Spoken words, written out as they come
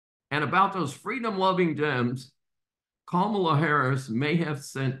And about those freedom-loving Dems, Kamala Harris may have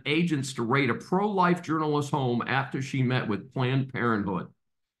sent agents to raid a pro-life journalist's home after she met with Planned Parenthood.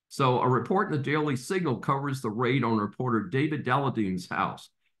 So a report in the Daily Signal covers the raid on reporter David Daladine's house.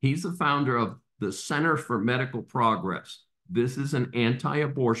 He's the founder of the Center for Medical Progress. This is an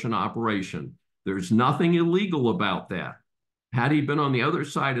anti-abortion operation. There's nothing illegal about that. Had he been on the other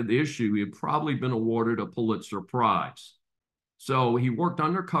side of the issue, he had probably been awarded a Pulitzer Prize. So he worked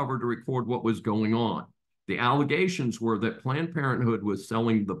undercover to record what was going on. The allegations were that Planned Parenthood was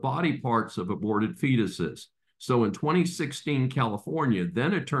selling the body parts of aborted fetuses. So in 2016, California,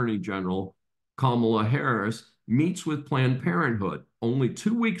 then Attorney General Kamala Harris meets with Planned Parenthood. Only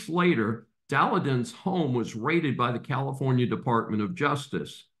 2 weeks later, Daladine's home was raided by the California Department of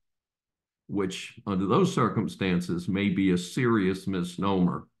Justice, which under those circumstances may be a serious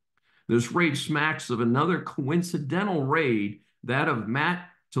misnomer. This raid smacks of another coincidental raid, that of Matt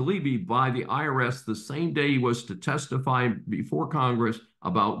Taibbi by the IRS the same day he was to testify before Congress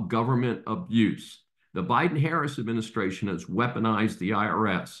about government abuse. The Biden-Harris administration has weaponized the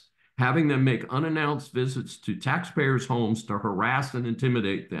IRS, having them make unannounced visits to taxpayers' homes to harass and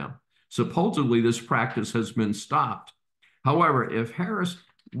intimidate them. Supposedly, this practice has been stopped. However, if Harris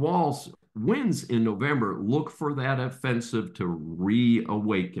Walz wins in November, look for that offensive to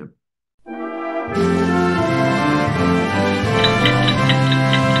reawaken.